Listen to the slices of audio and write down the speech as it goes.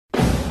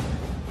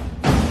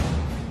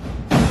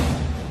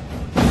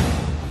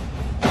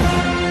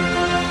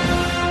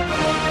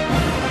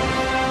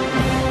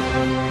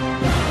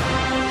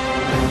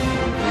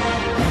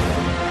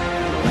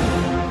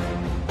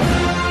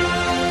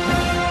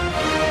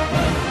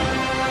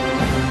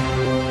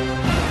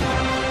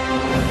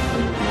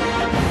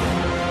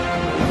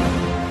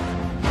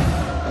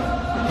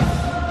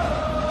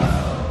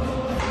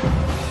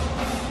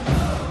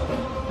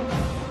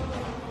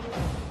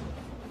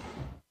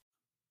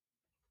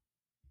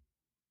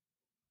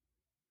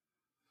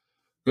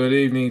Good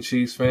evening,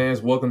 Chiefs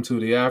fans. Welcome to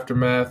the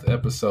Aftermath,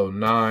 Episode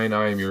 9.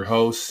 I am your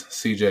host,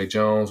 CJ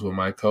Jones, with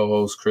my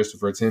co-host,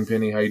 Christopher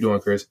Tenpenny. How you doing,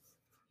 Chris?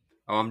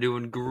 Oh, I'm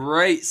doing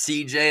great,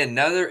 CJ.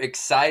 Another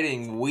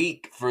exciting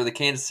week for the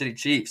Kansas City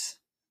Chiefs.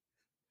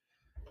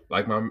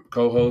 Like my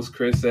co-host,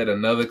 Chris said,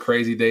 another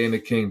crazy day in the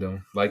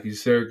kingdom. Like you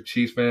said,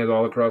 Chiefs fans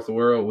all across the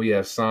world, we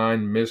have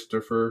signed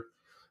Mr.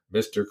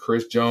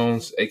 Chris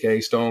Jones,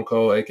 a.k.a. Stone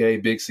Cold, a.k.a.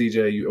 Big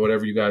CJ,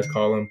 whatever you guys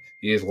call him.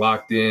 He is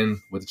locked in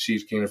with the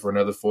Chiefs Kingdom for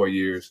another 4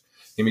 years.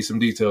 Give me some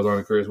details on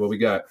it, Chris. What we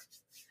got?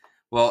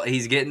 Well,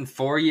 he's getting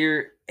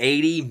 4-year,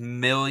 $80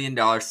 million,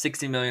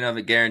 $60 million of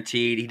it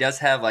guaranteed. He does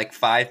have like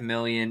 $5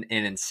 million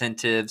in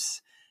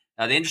incentives.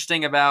 The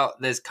interesting about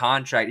this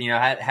contract,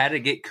 had to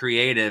get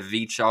creative.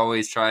 Veach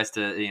always tries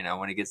to,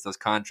 when he gets those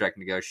contract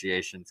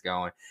negotiations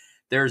going.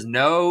 There's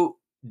no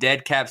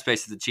dead cap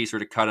space if the Chiefs were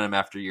to cut him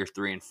after year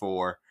 3 and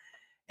 4.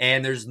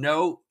 And there's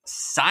no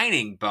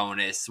signing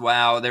bonus.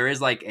 Wow, there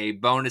is like a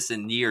bonus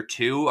in year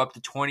 2 up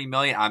to $20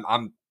 million.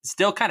 I'm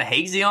still kind of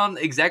hazy on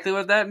exactly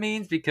what that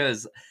means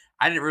because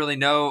I didn't really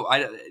know.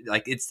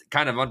 It's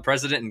kind of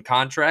unprecedented in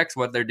contracts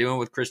what they're doing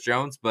with Chris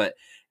Jones, but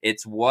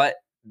it's what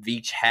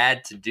Veach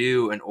had to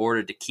do in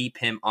order to keep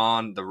him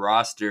on the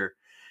roster.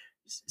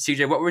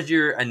 CJ, what was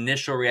your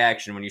initial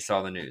reaction when you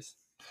saw the news?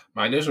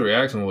 My initial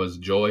reaction was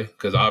joy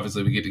because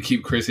obviously we get to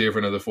keep Chris here for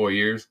another 4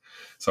 years.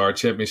 So our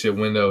championship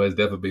window has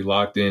definitely been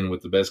locked in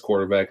with the best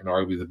quarterback and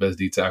arguably the best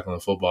D tackle in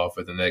football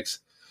for the next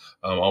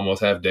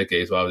almost half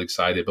decade. So I was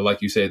excited. But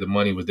like you said, the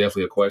money was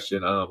definitely a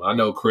question. I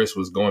know Chris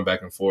was going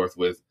back and forth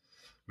with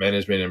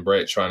management and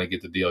Brett trying to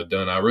get the deal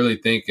done. I really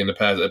think in the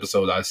past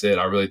episodes I said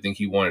I really think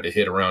he wanted to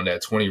hit around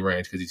that 20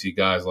 range because you see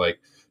guys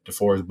like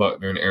DeForest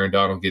Buckner and Aaron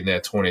Donald getting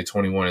that 20,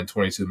 21, and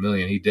 22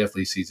 million. He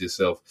definitely sees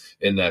himself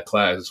in that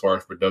class as far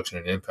as production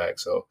and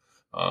impact. So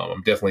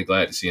I'm definitely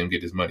glad to see him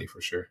get his money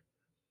for sure.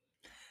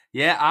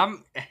 Yeah,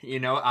 I'm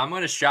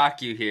going to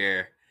shock you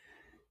here.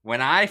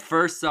 When I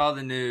first saw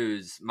the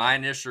news, my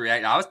initial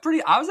reaction, I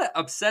was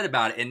upset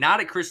about it, and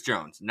not at Chris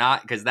Jones,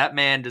 not because that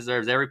man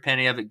deserves every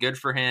penny of it. Good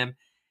for him.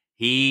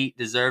 He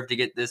deserved to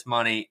get this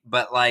money,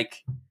 but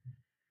like,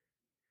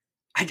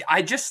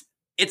 I just,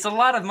 it's a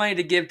lot of money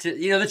to give to,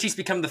 the Chiefs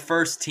become the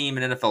first team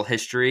in NFL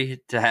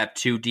history to have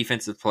 2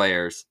 defensive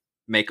players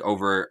make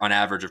over an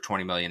average of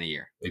 $20 million a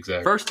year.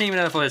 Exactly. First team in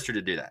NFL history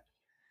to do that.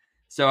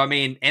 So, I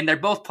mean, and they're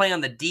both playing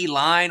on the D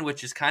line,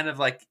 which is kind of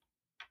like,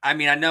 I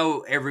mean, I know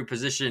every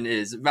position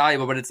is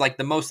valuable, but it's like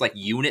the most like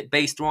unit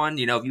based one.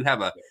 If you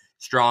have a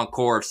strong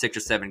core of 6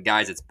 or 7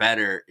 guys, it's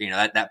better.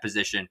 That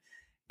position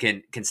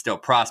can still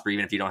prosper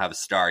even if you don't have a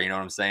star. You know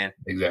what I'm saying?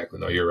 Exactly.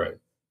 No, you're right.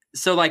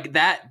 So like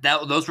that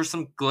those were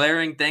some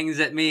glaring things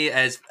at me.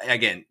 As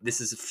again, this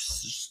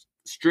is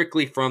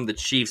strictly from the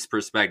Chiefs'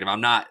 perspective.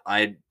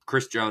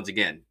 Chris Jones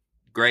again,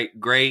 great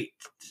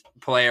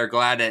player.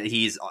 Glad that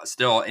he's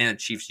still in a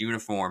Chiefs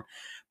uniform,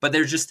 but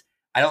there's just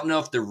I don't know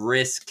if the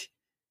risk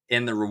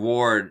and the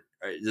reward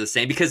are the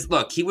same because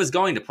look, he was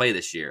going to play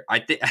this year. I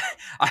think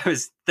I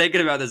was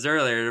thinking about this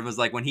earlier. It was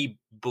like when he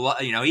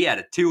he had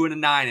a 2 and a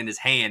 9 in his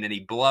hand and he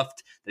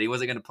bluffed that he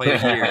wasn't going to play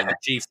this year, and the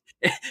Chiefs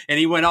and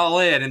he went all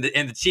in, and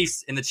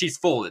the Chiefs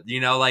folded.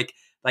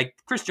 Like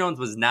Chris Jones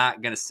was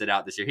not going to sit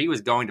out this year. He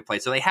was going to play,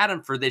 so they had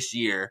him for this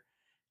year.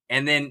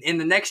 And then in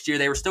the next year,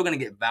 they were still going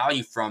to get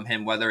value from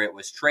him, whether it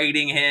was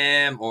trading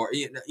him or,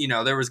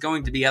 there was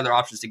going to be other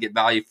options to get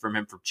value from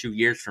him for 2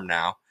 years from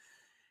now.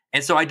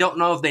 And so I don't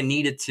know if they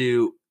needed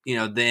to,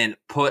 then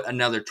put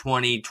another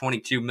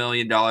 $22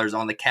 million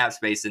on the cap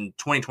space in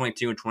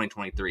 2022 and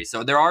 2023.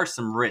 So there are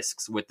some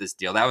risks with this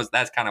deal.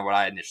 That's kind of what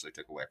I initially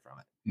took away from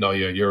it. No,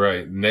 yeah, you're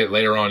right.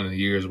 Later on in the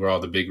years, where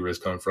all the big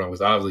risks come from,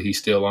 was obviously he's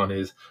still on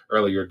his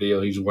earlier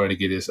deal. He just wanted to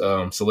get his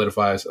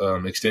solidify his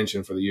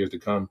extension for the years to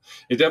come.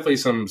 It's definitely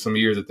some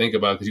years to think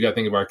about because you got to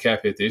think of our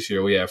cap hit this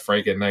year. We have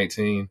Frank at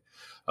 19,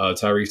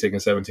 Tyree's taking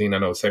 17. I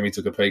know Sammy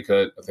took a pay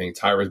cut. I think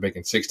Tyra's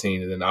making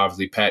 16, and then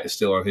obviously Pat is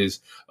still on his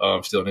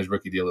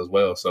rookie deal as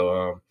well.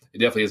 So it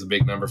definitely is a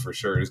big number for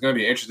sure. It's going to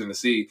be interesting to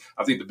see.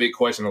 I think the big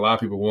question a lot of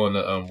people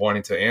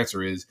wanting to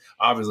answer is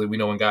obviously we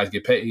know when guys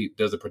get paid,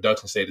 does the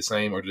production stay the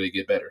same or do they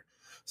get better?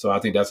 So I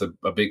think that's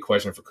a big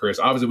question for Chris.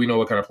 Obviously, we know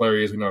what kind of player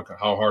he is. We know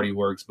how hard he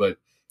works, but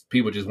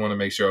people just want to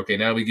make sure, okay,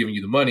 now we're giving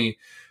you the money,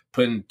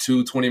 putting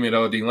two $20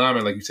 million D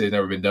linemen, like you said,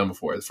 never been done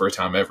before. It's the first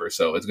time ever.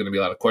 So it's going to be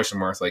a lot of question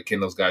marks, like, can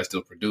those guys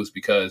still produce?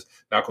 Because,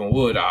 knock on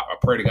wood, I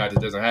pray to God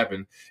this doesn't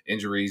happen.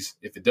 Injuries,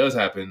 if it does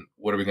happen,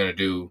 what are we going to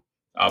do?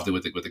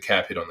 Obviously, with the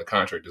cap hit on the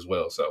contract as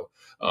well. So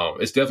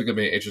it's definitely going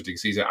to be an interesting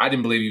season. I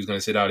didn't believe he was going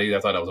to sit out either. I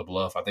thought that was a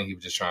bluff. I think he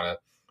was just trying to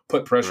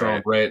put pressure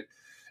on Brett.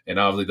 And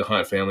obviously the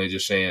Hunt family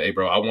just saying, hey,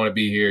 bro, I want to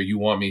be here. You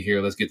want me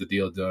here. Let's get the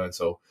deal done.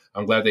 So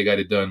I'm glad they got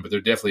it done. But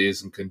there definitely is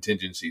some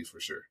contingencies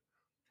for sure.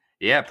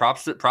 Yeah,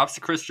 props to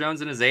Chris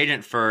Jones and his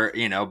agent for,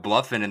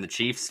 bluffing and the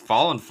Chiefs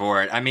falling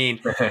for it. I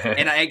mean,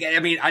 and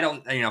I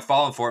don't,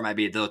 falling for it might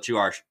be a little too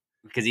harsh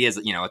because he is,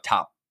 a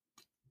top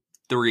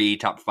 3,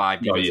 top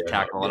 5 defensive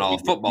tackle in all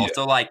of football.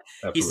 So, like,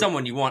 absolutely. He's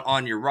someone you want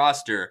on your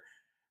roster.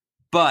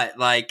 But,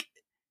 like,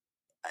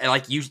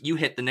 like you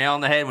hit the nail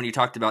on the head when you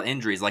talked about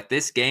injuries. Like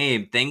this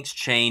game, things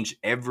change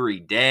every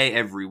day,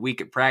 every week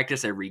at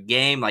practice, every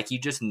game. Like you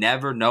just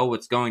never know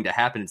what's going to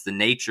happen. It's the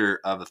nature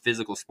of a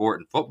physical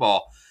sport in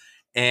football.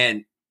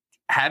 And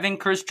having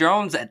Chris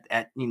Jones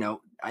at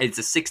it's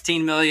a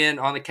 16 million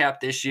on the cap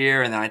this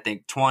year, and then I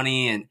think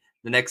 20 and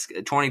the next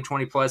 20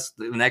 plus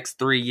the next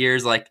 3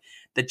 years, like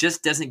that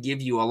just doesn't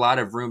give you a lot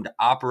of room to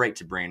operate,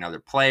 to bring in other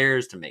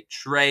players, to make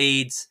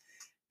trades.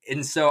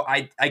 And so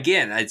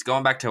it's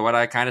going back to what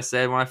I kind of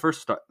said when I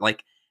first started.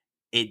 Like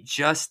it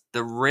just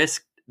the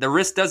risk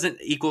doesn't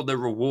equal the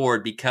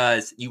reward,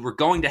 because you were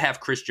going to have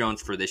Chris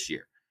Jones for this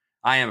year.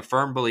 I am a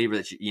firm believer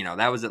that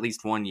that was at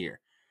least 1 year,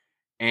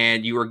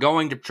 and you were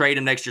going to trade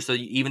him next year. So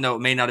even though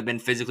it may not have been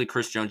physically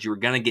Chris Jones, you were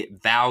going to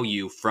get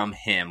value from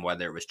him,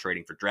 whether it was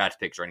trading for draft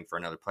picks, trading for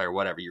another player,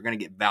 whatever. You're going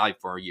to get value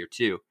for a year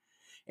too.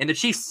 And the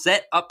Chiefs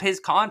set up his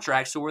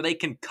contract so where they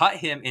can cut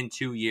him in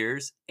 2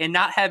 years and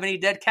not have any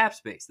dead cap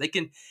space. They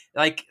can,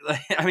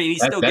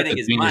 he's still getting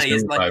his money.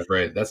 It's like,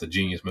 right. That's a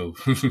genius move.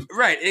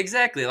 Right,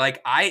 exactly.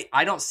 Like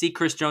I don't see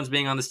Chris Jones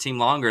being on this team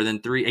longer than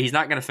 3. He's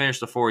not going to finish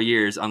the 4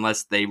 years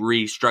unless they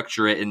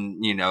restructure it and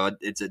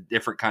it's a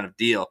different kind of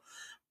deal.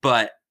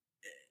 But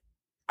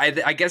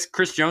I guess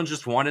Chris Jones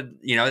just wanted,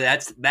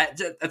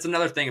 that's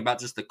another thing about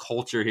just the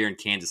culture here in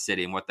Kansas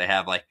City and what they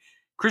have. Like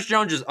Chris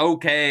Jones is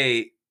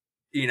okay.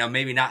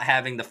 Maybe not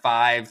having the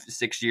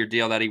 5-6 year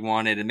deal that he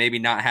wanted, and maybe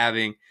not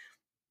having,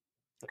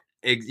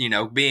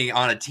 being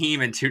on a team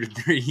in 2 to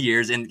 3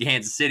 years in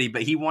Kansas City,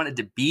 but he wanted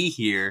to be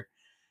here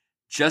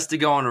just to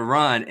go on a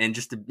run, and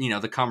just to,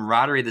 the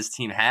camaraderie this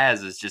team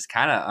has is just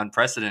kind of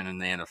unprecedented in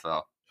the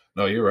NFL.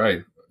 No, you're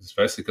right.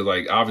 Especially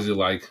because,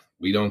 obviously,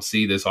 we don't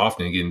see this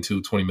often, getting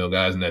 2 $20 million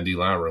guys in that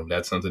D-line room.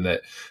 That's something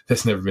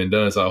that's never been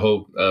done. So I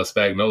hope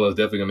Spagnuolo is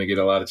definitely going to get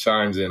a lot of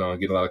chimes in on,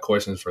 get a lot of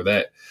questions for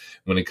that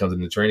when it comes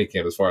into training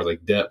camp, as far as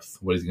depth.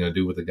 What is he going to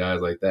do with the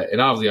guys like that?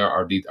 And obviously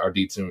our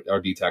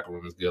D tackle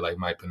room is good. Like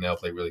Mike Pennell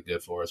played really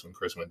good for us when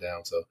Chris went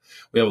down. So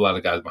we have a lot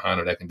of guys behind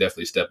him that can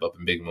definitely step up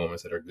in big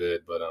moments that are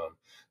good. But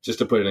just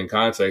to put it in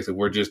context, if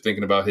we're just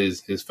thinking about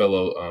his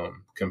fellow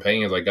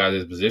companions, like guys in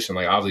his position,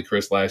 like obviously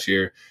Chris last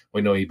year,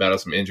 we know he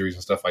battled some injuries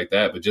and stuff like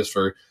that. But just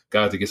for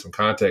guys to get some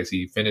context,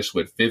 he finished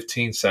with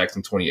 15 sacks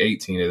in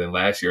 2018, and then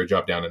last year it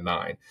dropped down to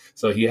 9.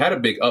 So he had a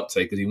big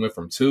uptake because he went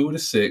from 2 to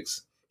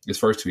 6 his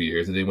first 2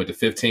 years, and then went to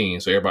 15.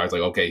 So everybody's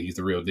like, okay, he's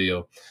the real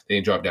deal. Then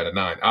he dropped down to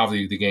 9.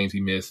 Obviously, the games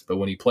he missed, but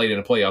when he played in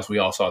the playoffs, we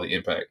all saw the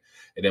impact.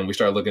 And then we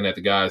started looking at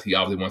the guys he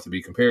obviously wants to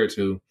be compared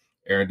to.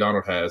 Aaron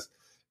Donald has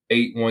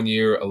 8 1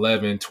 year,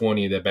 11,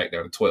 20, and then back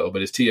down to 12.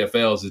 But his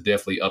TFLs is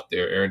definitely up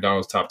there. Aaron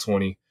Donald's top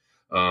 20,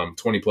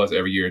 20 plus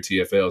every year in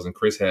TFLs, and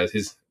Chris has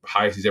his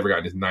highest he's ever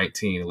gotten is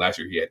 19, and last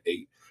year he had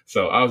 8.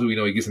 So obviously we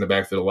know he gets in the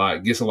backfield a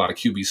lot, gets a lot of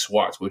QB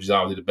swats, which is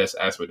obviously the best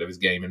aspect of his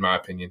game, in my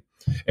opinion.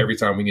 Every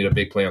time we need a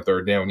big play on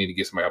third down, we need to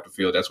get somebody off the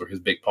field. That's where his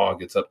big paw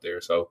gets up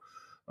there. So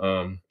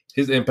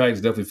his impact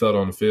is definitely felt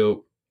on the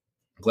field.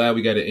 Glad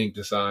we got it inked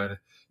aside.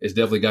 It's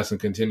definitely got some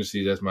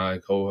contingencies, as my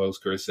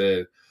co-host Chris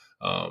said.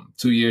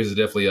 2 years is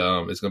definitely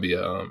it's going to be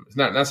it's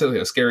not necessarily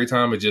a scary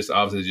time, but just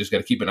obviously just got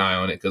to keep an eye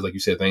on it, because like you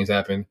said, things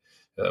happen.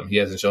 He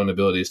hasn't shown the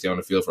ability to stay on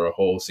the field for a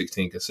whole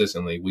 16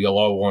 consistently. We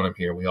all want him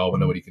here. We all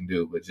know what he can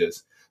do, but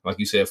just like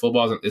you said,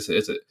 football is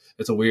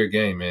it's a weird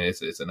game, man.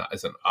 It's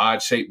an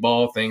odd shaped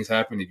ball. Things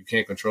happen that you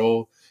can't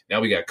control.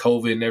 Now we got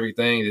COVID and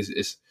everything.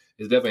 It's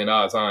definitely an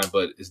odd time,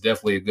 but it's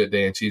definitely a good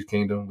day in Chiefs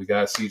Kingdom. We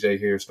got CJ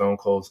here, Stone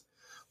Cold's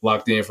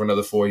locked in for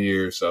another 4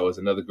 years, so it's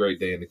another great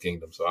day in the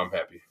kingdom. So I'm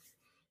happy.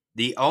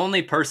 The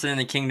only person in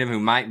the kingdom who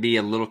might be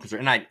a little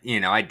concerned,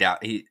 and I doubt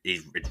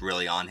it's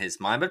really on his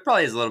mind, but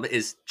probably is a little bit,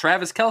 is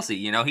Travis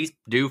Kelce. He's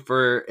due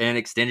for an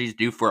extension. He's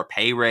due for a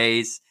pay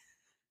raise.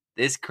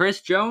 This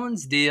Chris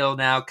Jones deal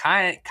now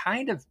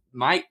kind of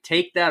might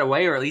take that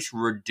away, or at least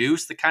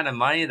reduce the kind of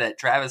money that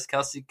Travis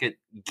Kelce could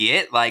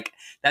get. Like,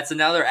 that's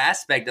another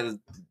aspect of,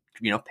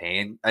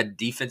 paying a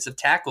defensive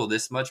tackle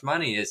this much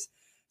money, is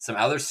some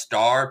other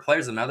star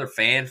players, some other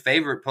fan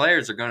favorite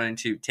players are going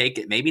to take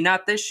it. Maybe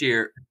not this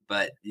year,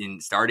 but in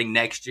starting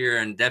next year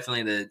and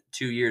definitely the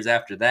 2 years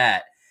after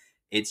that.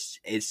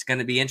 It's going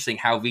to be interesting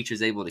how Veach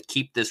is able to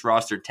keep this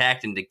roster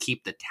intact and to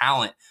keep the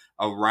talent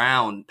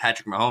around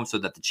Patrick Mahomes so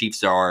that the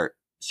Chiefs are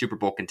Super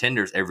Bowl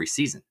contenders every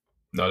season.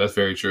 No, that's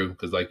very true,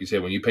 because like you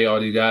said, when you pay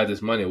all these guys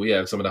this money, we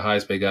have some of the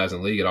highest paid guys in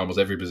the league at almost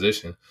every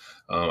position.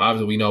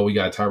 Obviously, we know we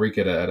got Tyreek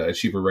at a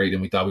cheaper rate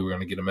than we thought we were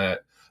going to get him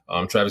at.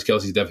 Travis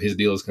Kelce's his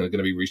deal is going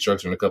to be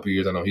restructured in a couple of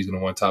years. I know he's going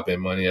to want top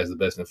end money as the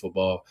best in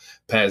football.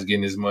 Pat's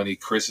getting his money.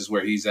 Chris is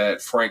where he's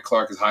at. Frank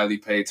Clark is highly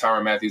paid.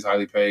 Tyrann Mathieu is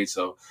highly paid.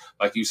 So,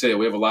 like you said,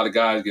 we have a lot of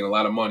guys getting a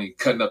lot of money,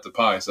 cutting up the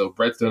pie. So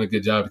Brett's done a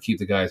good job to keep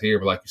the guys here.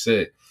 But like you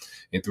said,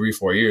 in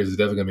 3-4 years, it's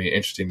definitely going to be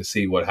interesting to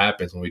see what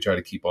happens when we try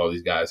to keep all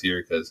these guys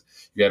here, because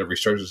you got to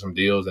restructure some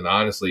deals. And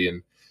honestly,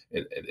 and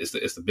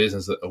it's the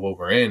business of what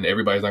we're in.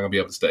 Everybody's not going to be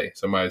able to stay.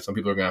 Some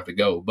people are going to have to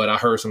go. But I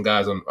heard some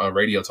guys on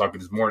radio talking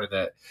this morning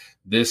that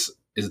this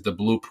is the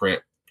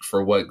blueprint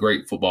for what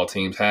great football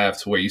teams have,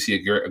 to where you see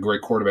a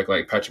great quarterback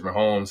like Patrick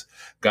Mahomes,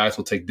 guys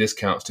will take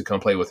discounts to come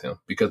play with him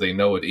because they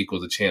know it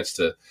equals a chance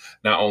to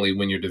not only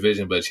win your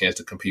division, but a chance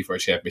to compete for a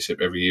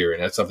championship every year.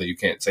 And that's something you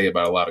can't say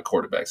about a lot of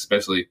quarterbacks,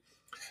 especially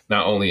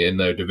not only in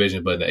their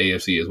division, but in the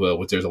AFC as well,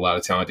 which there's a lot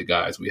of talented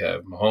guys. We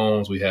have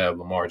Mahomes, we have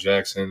Lamar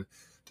Jackson,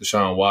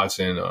 Deshaun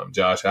Watson,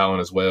 Josh Allen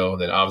as well.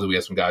 And then obviously we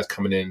have some guys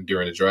coming in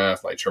during the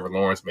draft, like Trevor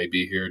Lawrence may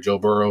be here, Joe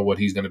Burrow, what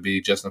he's going to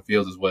be, Justin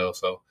Fields as well.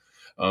 So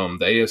the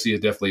AFC is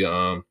definitely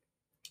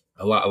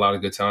a lot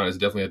of good talent. It's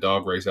definitely a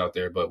dog race out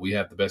there, but we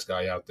have the best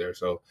guy out there.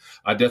 So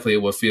I definitely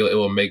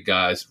will make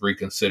guys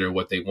reconsider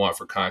what they want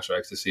for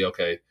contracts to see,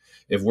 okay,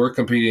 if we're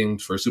competing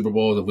for Super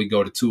Bowls, if we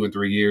go to 2 and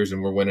 3 years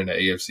and we're winning the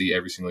AFC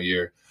every single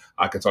year,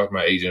 I can talk to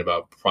my agent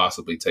about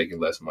possibly taking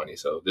less money.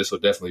 So this will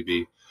definitely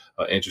be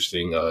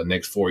interesting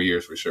next 4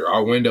 years for sure.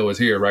 Our window is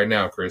here right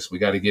now, Chris. We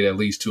got to get at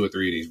least 2 or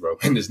 3 of these, bro,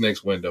 in this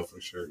next window for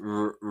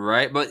sure.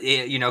 Right. But,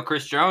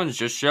 Chris Jones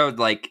just showed,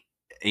 like,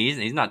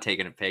 he's not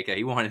taking a pay cut.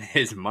 He wanted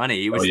his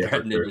money. He was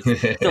threatening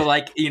sure. So,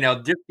 like,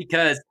 just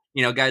because,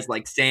 guys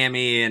like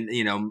Sammy and,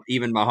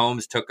 even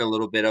Mahomes took a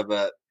little bit of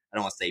a, I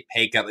don't want to say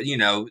pay cut, but,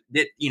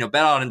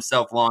 bet on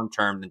himself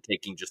long-term than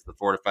taking just the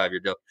 4 to 5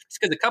 year deal.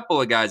 Just because a couple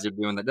of guys are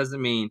doing that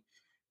doesn't mean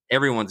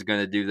everyone's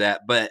going to do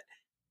that. But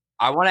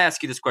I want to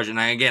ask you this question.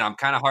 And again, I'm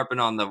kind of harping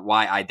on the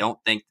why I don't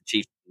think the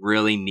Chiefs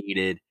really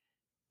needed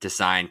to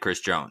sign Chris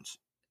Jones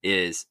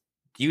is,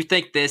 do you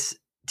think this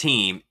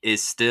team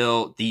is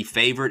still the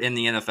favorite in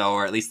the NFL,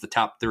 or at least the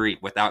top 3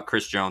 without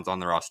Chris Jones on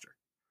the roster?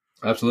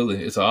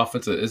 Absolutely. It's an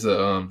offensive.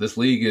 This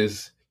league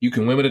is, you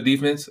can win with a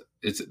defense.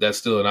 That's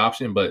still an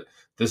option, but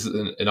this is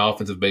an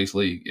offensive based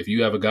league. If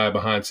you have a guy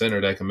behind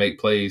center that can make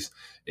plays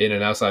in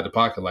and outside the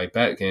pocket like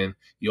Pat can,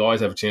 you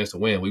always have a chance to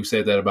win. We've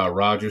said that about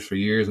Rodgers for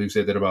years. We've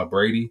said that about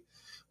Brady.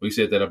 We've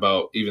said that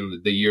about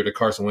even the year that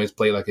Carson Wentz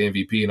played like an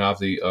MVP and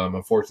obviously,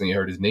 unfortunately,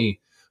 hurt his knee.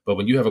 But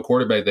when you have a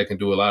quarterback that can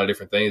do a lot of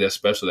different things, that's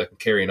special, that can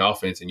carry an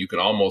offense, and you can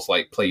almost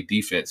like play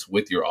defense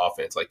with your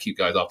offense, like keep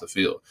guys off the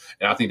field.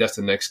 And I think that's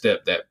the next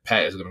step that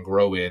Pat is going to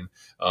grow in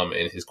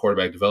his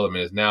quarterback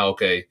development is now,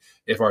 okay,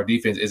 if our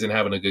defense isn't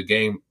having a good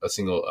game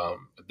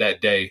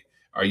that day,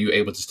 are you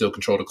able to still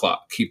control the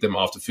clock, keep them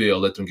off the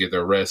field, let them get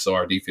their rest so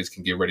our defense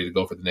can get ready to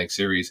go for the next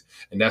series?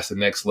 And that's the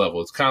next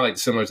level. It's kind of like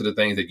similar to the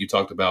things that you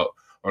talked about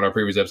on our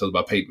previous episode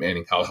about Peyton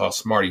Manning, how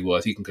smart he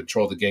was. He can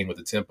control the game with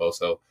the tempo.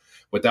 So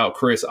without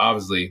Chris,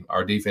 obviously,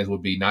 our defense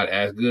would be not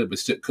as good, but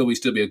could we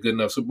still be a good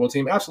enough Super Bowl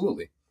team?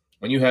 Absolutely.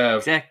 When you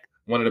have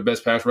one of the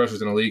best pass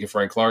rushers in the league in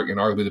Frank Clark and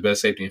arguably the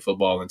best safety in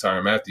football in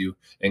Tyrann Mathieu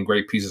and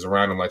great pieces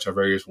around him like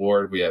Charvarius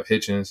Ward, we have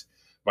Hitchens,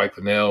 Mike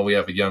Pennell, we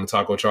have a young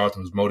Taco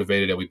Charlton who's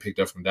motivated that we picked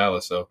up from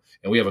Dallas. So,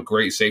 and we have a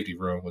great safety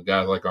room with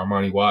guys like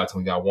Armani Watts,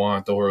 and we got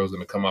Juan Thor who's going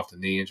to come off the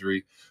knee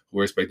injury, who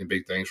we're expecting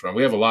big things from.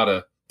 We have a lot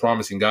of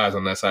promising guys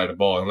on that side of the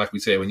ball. And like we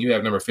said, when you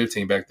have number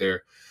 15 back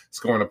there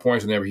scoring the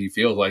points whenever he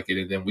feels like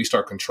it, and then we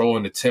start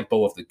controlling the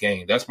tempo of the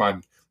game, that's my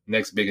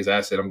next biggest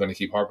asset I'm going to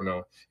keep harping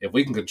on. If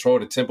we can control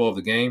the tempo of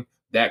the game,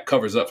 that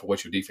covers up for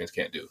what your defense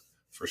can't do,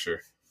 for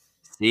sure.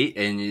 See,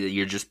 and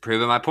you're just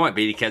proving my point,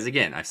 because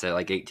again, I've said it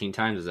like 18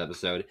 times this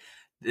episode.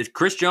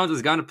 Chris Jones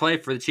was going to play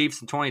for the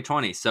Chiefs in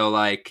 2020, so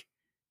like,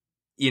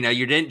 you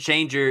didn't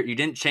change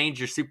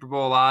your Super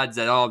Bowl odds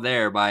at all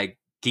there by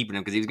keeping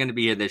him because he was going to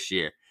be here this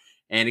year.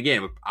 And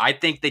again, I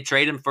think they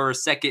trade him for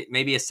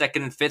maybe a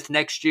second and fifth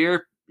next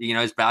year.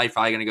 His value's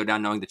probably going to go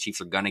down, knowing the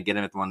Chiefs are going to get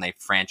him when they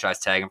franchise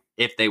tag him,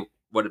 if they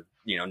would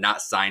have,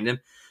 not signed him.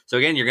 So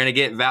again, you're going to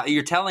get value.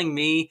 You're telling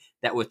me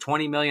that with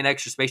 $20 million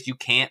extra space, you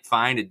can't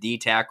find a D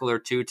tackle or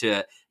two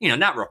to,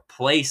 not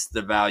replace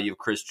the value of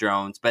Chris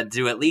Jones, but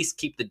to at least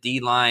keep the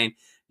D line,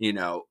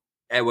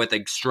 with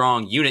a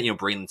strong unit.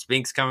 Braylon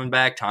Spinks coming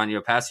back. Tanya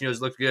Pasino's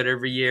looked good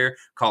every year.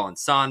 Colin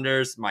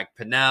Saunders, Mike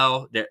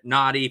Pennell,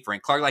 Noddy,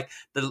 Frank Clark. Like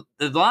the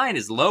line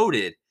is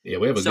loaded. Yeah,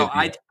 we have a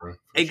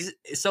good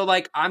So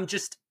like I'm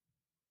just,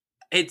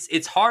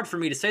 it's hard for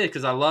me to say that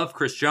because I love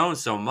Chris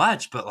Jones so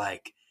much, but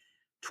like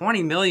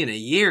 $20 million a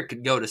year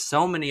could go to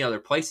so many other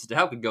places to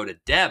help. Could go to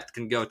depth,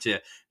 can go to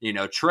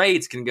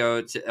trades, can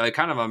go to a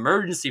kind of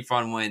emergency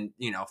fund when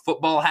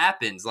football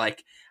happens.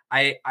 Like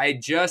I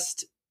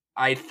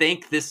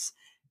think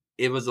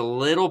it was a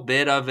little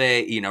bit of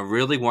a,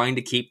 really wanting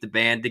to keep the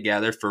band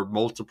together for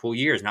multiple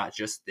years, not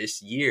just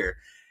this year.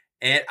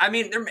 And I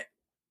mean,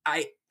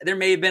 there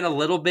may have been a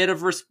little bit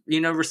of,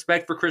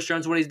 respect for Chris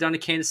Jones, what he's done to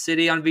Kansas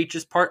City on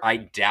Veach's part. I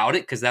doubt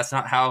it, because that's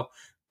not how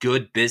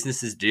good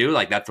businesses do.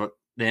 Like that's what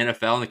the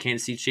NFL and the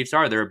Kansas City Chiefs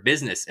are. They're a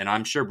business. And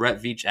I'm sure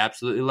Brett Veach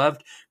absolutely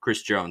loved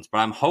Chris Jones, but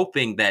I'm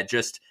hoping that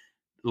just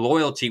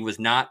loyalty was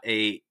not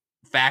a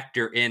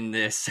factor in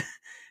this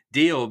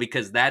deal,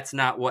 because that's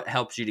not what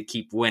helps you to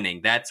keep winning.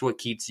 That's what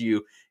keeps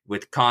you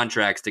with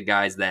contracts to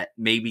guys that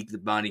maybe the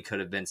money could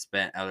have been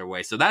spent other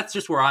ways. So that's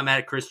just where I'm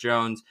at Chris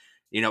Jones.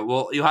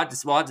 We'll have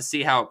to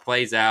see how it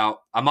plays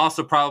out. I'm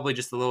also probably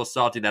just a little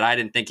salty that I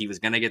didn't think he was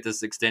going to get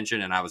this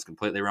extension, and I was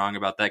completely wrong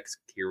about that, because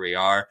here we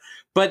are.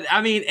 But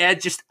I mean, I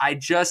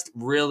just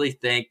really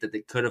think that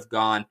it could have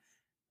gone.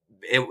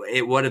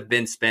 It would have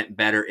been spent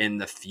better in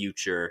the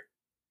future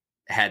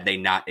had they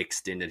not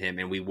extended him,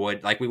 and we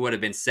would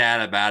have been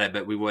sad about it,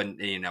 but we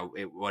wouldn't,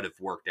 it would have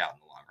worked out in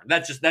the long run.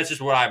 That's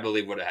just what I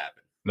believe would have happened.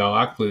 No,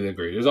 I completely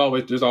agree. There's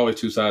always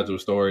two sides to a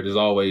story. There's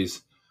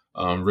always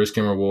risk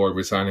and reward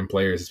with signing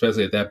players,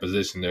 especially at that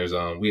position. There's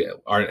we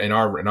are in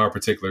our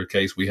particular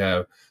case, we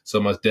have so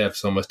much depth,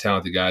 so much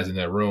talented guys in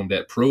that room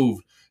that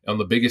proved on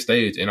the biggest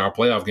stage in our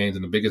playoff games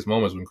in the biggest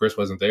moments when Chris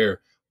wasn't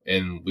there,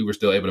 and we were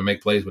still able to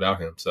make plays without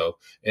him. So,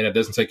 and it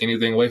doesn't take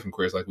anything away from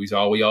Chris. Like we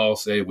all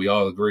say, we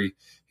all agree,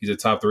 he's a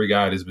top 3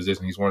 guy at his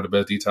position. He's one of the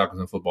best D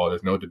tackles in football.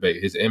 There's no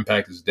debate. His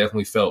impact is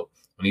definitely felt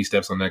when he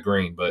steps on that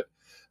green, but.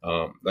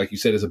 Like you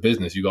said, it's a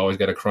business. You always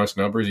got to crunch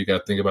numbers. You got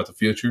to think about the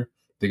future,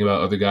 think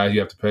about other guys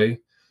you have to pay,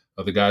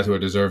 other guys who are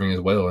deserving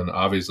as well. And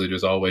obviously,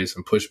 there's always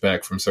some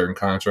pushback from certain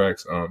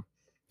contracts. And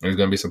there's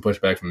going to be some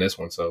pushback from this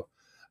one. So,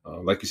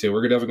 like you said,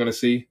 we're definitely going to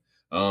see.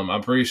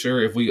 I'm pretty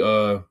sure if we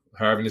are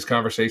having this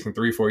conversation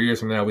 3-4 years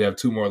from now, we have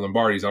 2 more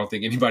Lombardis. I don't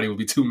think anybody will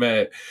be too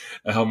mad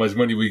at how much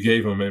money we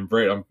gave him. And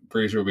Brett, I'm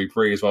pretty sure will be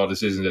praised for all the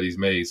decisions that he's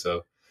made.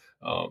 So,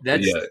 yeah.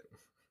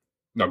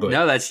 No, go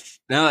ahead.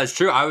 That's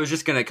true. I was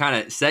just going to kind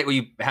of say,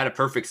 you had a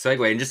perfect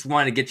segue, and just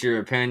wanted to get your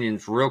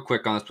opinions real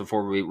quick on this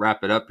before we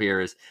wrap it up here.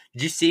 Did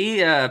you see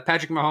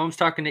Patrick Mahomes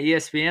talking to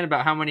ESPN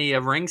about how many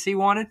rings he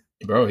wanted?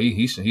 Bro,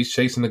 he's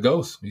chasing the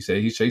ghost. He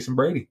said he's chasing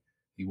Brady.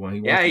 He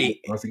wants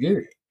to get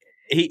it.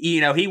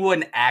 He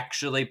wouldn't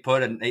actually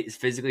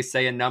physically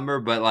say a number,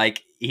 but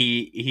like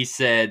he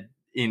said,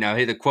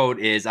 the quote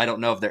is, "I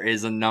don't know if there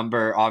is a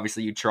number.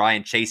 Obviously, you try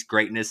and chase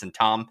greatness, and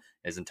Tom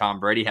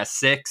Brady has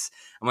 6.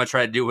 I'm going to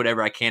try to do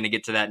whatever I can to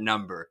get to that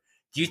number."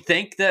 Do you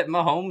think that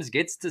Mahomes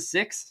gets to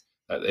 6?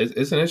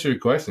 It's an interesting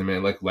question,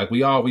 man. Like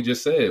we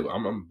just said,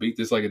 I'm going to beat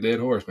this like a dead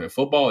horse, man.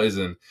 Football it's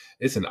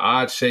an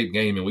odd shaped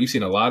game. And we've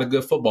seen a lot of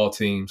good football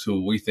teams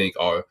who we think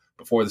are,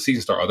 before the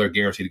season starts, they're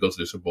guaranteed to go to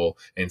the Super Bowl,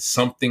 and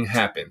something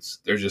happens.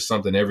 There's just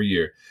something every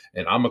year.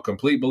 And I'm a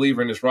complete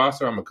believer in this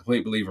roster. I'm a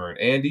complete believer in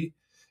Andy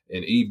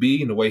and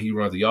EB and the way he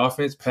runs the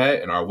offense,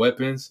 Pat, and our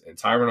weapons, and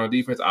Tyron on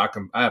defense. I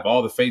have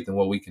all the faith in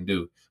what we can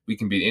do. We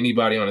can beat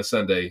anybody on a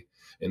Sunday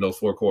in those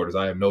 4 quarters.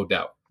 I have no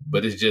doubt.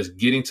 But it's just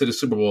getting to the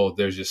Super Bowl.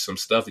 There's just some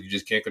stuff that you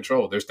just can't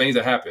control. There's things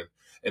that happen.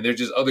 And there's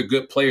just other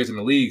good players in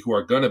the league who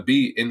are going to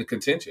be in the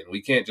contention.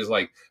 We can't just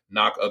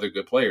knock other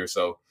good players.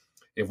 So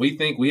if we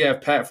think we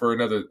have Pat for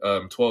another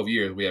 12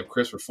 years, we have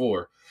Chris for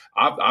 4.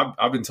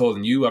 I've been told,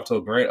 and I've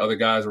told Grant, other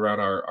guys around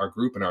our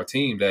group and our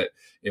team, that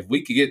if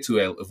we can get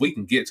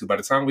to by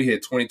the time we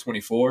hit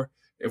 2024,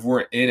 if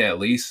we're in at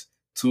least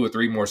 2 or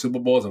 3 more Super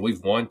Bowls and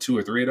we've won 2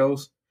 or 3 of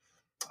those,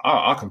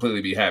 I'll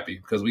completely be happy,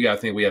 because we got to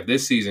think we have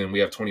this season, we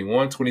have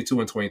 21, 22,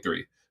 and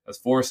 23. That's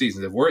 4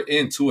 seasons. If we're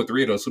in 2 or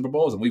 3 of those Super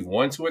Bowls and we've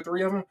won 2 or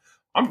 3 of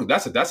them,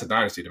 that's a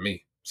dynasty to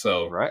me.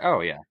 So right.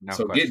 Oh yeah. No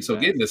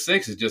getting to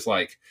 6 is just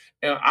and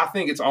I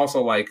think it's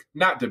also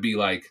not to be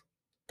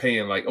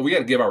paying we got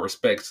to give our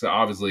respects to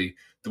obviously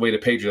the way the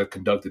Patriots have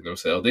conducted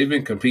themselves. They've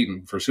been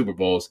competing for Super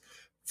Bowls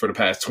for the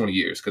past 20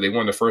 years, because they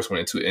won the first one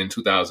in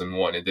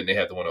 2001, and then they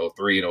had the one in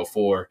 2003 and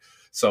 2004.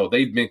 So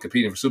they've been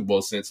competing for Super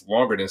Bowls since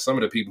longer than some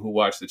of the people who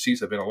watch the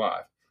Chiefs have been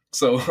alive.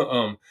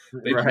 So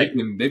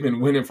they've been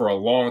winning for a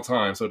long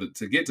time. So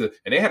to get to,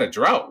 and they had a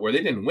drought where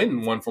they didn't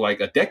win one for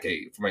a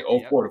decade, from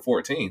 2004 to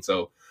 2014.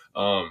 So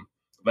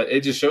but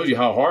it just shows you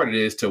how hard it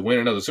is to win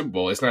another Super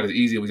Bowl. It's not as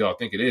easy as we all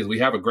think it is. We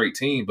have a great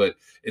team, but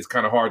it's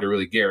kind of hard to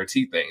really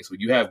guarantee things.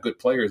 You have good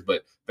players,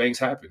 but things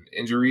happen: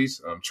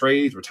 injuries,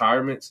 trades,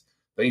 retirements,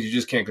 things you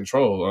just can't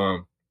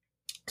control.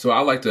 So I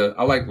like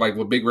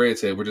what Big Red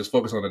said. We're just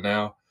focused on the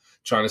now,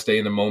 trying to stay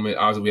in the moment.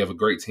 Obviously, we have a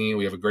great team.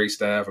 We have a great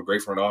staff, a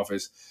great front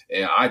office.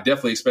 And I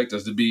definitely expect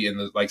us to be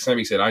like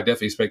Sammy said, I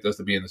definitely expect us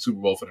to be in the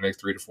Super Bowl for the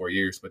next 3 to 4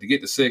 years. But to get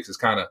to 6 is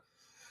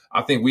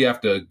I think we have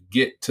to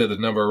get to the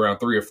number around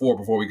 3 or 4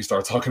 before we can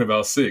start talking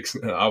about 6.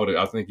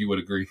 I think you would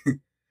agree.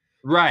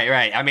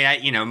 Right. I mean,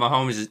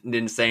 Mahomes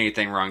didn't say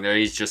anything wrong there.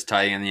 He's just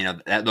telling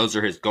those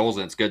are his goals,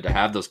 and it's good to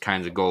have those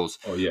kinds of goals.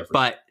 Oh yeah.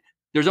 But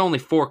there's only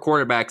 4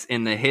 quarterbacks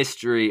in the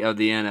history of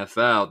the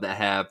NFL that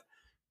have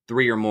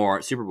 3 or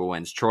more Super Bowl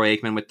wins. Troy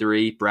Aikman with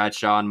 3,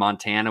 Bradshaw and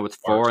Montana with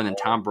 4, and then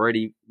Tom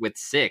Brady with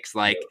 6.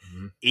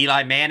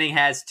 Eli Manning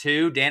has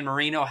 2, Dan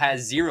Marino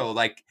has 0.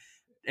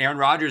 Aaron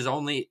Rodgers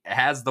only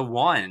has the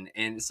 1.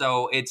 And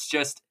so it's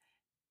just,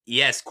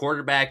 yes,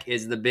 quarterback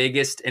is the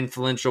biggest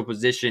influential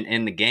position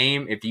in the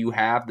game. If you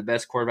have the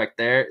best quarterback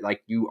there,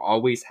 you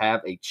always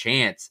have a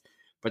chance.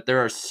 But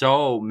there are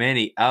so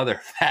many other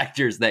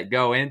factors that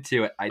go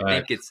into it. I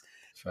think it's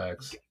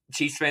facts.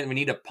 Chiefs fans, we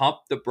need to pump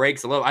the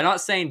brakes a little. I'm not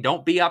saying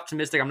don't be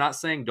optimistic. I'm not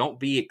saying don't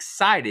be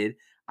excited.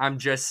 I'm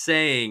just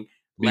saying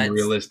be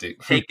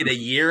realistic. Take it a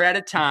year at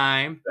a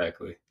time.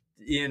 Exactly.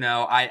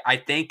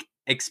 I think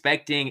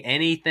expecting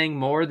anything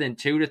more than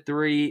 2 to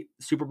 3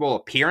 Super Bowl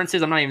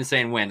appearances, I'm not even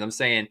saying wins. I'm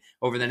saying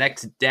over the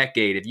next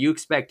decade, if you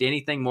expect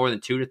anything more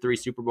than 2 to 3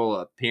 Super Bowl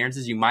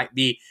appearances, you might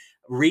be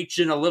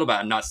reaching a little bit.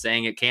 I'm not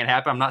saying it can't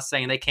happen. I'm not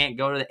saying they can't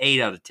go to the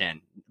 8 out of 10.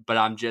 But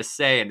I'm just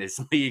saying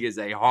this league is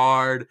a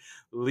hard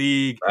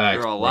league.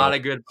 There are a lot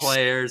of good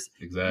players,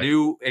 exactly.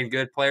 New and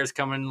good players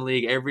coming in the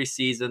league every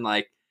season.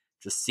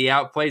 Just see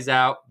how it plays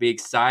out. Be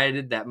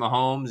excited that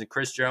Mahomes and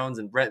Chris Jones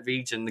and Brett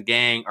Veach and the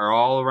gang are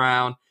all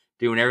around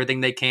doing everything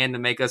they can to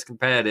make us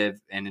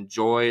competitive, and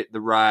enjoy the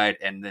ride.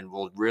 And then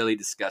we'll really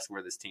discuss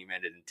where this team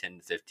ended in 10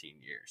 to 15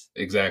 years.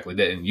 Exactly.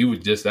 And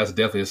that's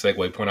definitely a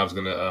segue point I was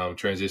going to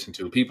transition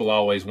to. People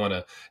always want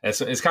to,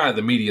 it's kind of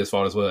the media's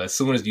fault as well. As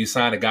soon as you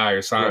sign a guy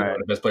or sign one of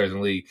the best players in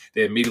the league,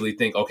 they immediately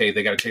think, okay,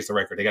 they got to chase the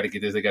record. They got to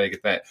get this, they got to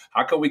get that.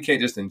 How come we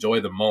can't just enjoy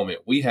the moment?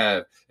 We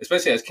have,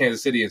 especially as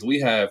Kansas Cityans, we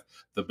have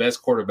the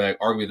best quarterback,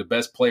 arguably the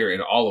best player in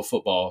all of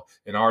football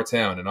in our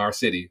town, in our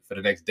city for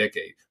the next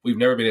decade. We've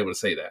never been able to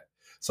say that.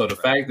 So the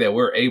fact that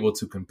we're able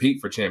to compete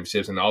for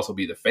championships and also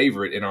be the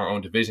favorite in our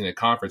own division and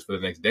conference for the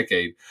next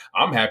decade,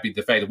 I'm happy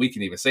the fact that we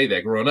can even say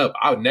that. Growing up,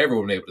 I would never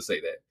have been able to say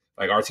that.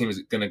 Like, our team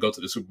is going to go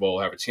to the Super Bowl,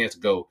 have a chance to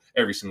go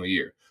every single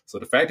year. So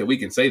the fact that we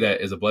can say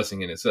that is a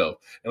blessing in itself.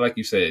 And like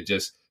you said,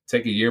 just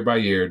take it year by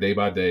year, day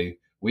by day.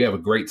 We have a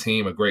great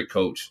team, a great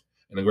coach,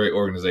 and a great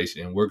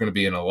organization. And we're going to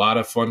be in a lot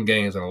of fun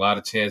games and a lot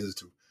of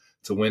chances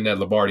to win that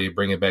Lombardi and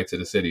bring it back to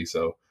the city.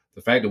 So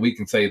the fact that we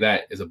can say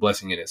that is a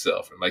blessing in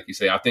itself. And like you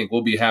say, I think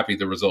we'll be happy with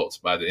the results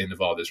by the end of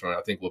all this run.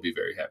 I think we'll be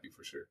very happy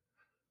for sure.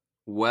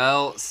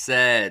 Well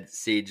said,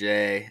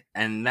 CJ.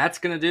 And that's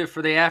going to do it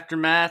for the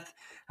Aftermath.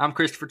 I'm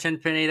Christopher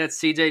Tenpenny. That's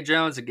CJ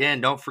Jones. Again,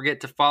 don't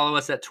forget to follow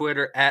us at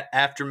Twitter at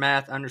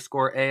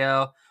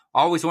Aftermath_AL.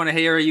 Always want to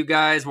hear you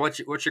guys. What's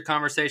your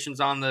conversations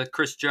on the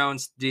Chris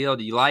Jones deal?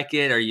 Do you like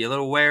it? Are you a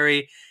little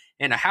wary?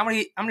 And how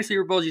many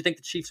Super Bowls do you think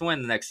the Chiefs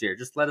win the next year?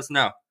 Just let us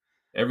know.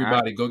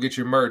 Everybody, go get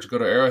your merch. Go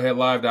to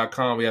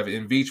arrowheadlive.com. We have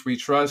In Veach We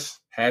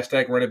Trust,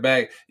 #run it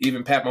back.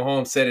 Even Pat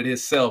Mahomes said it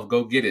himself.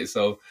 Go get it.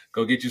 So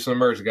go get you some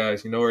merch,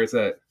 guys. You know where it's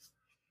at.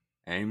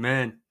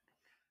 Amen.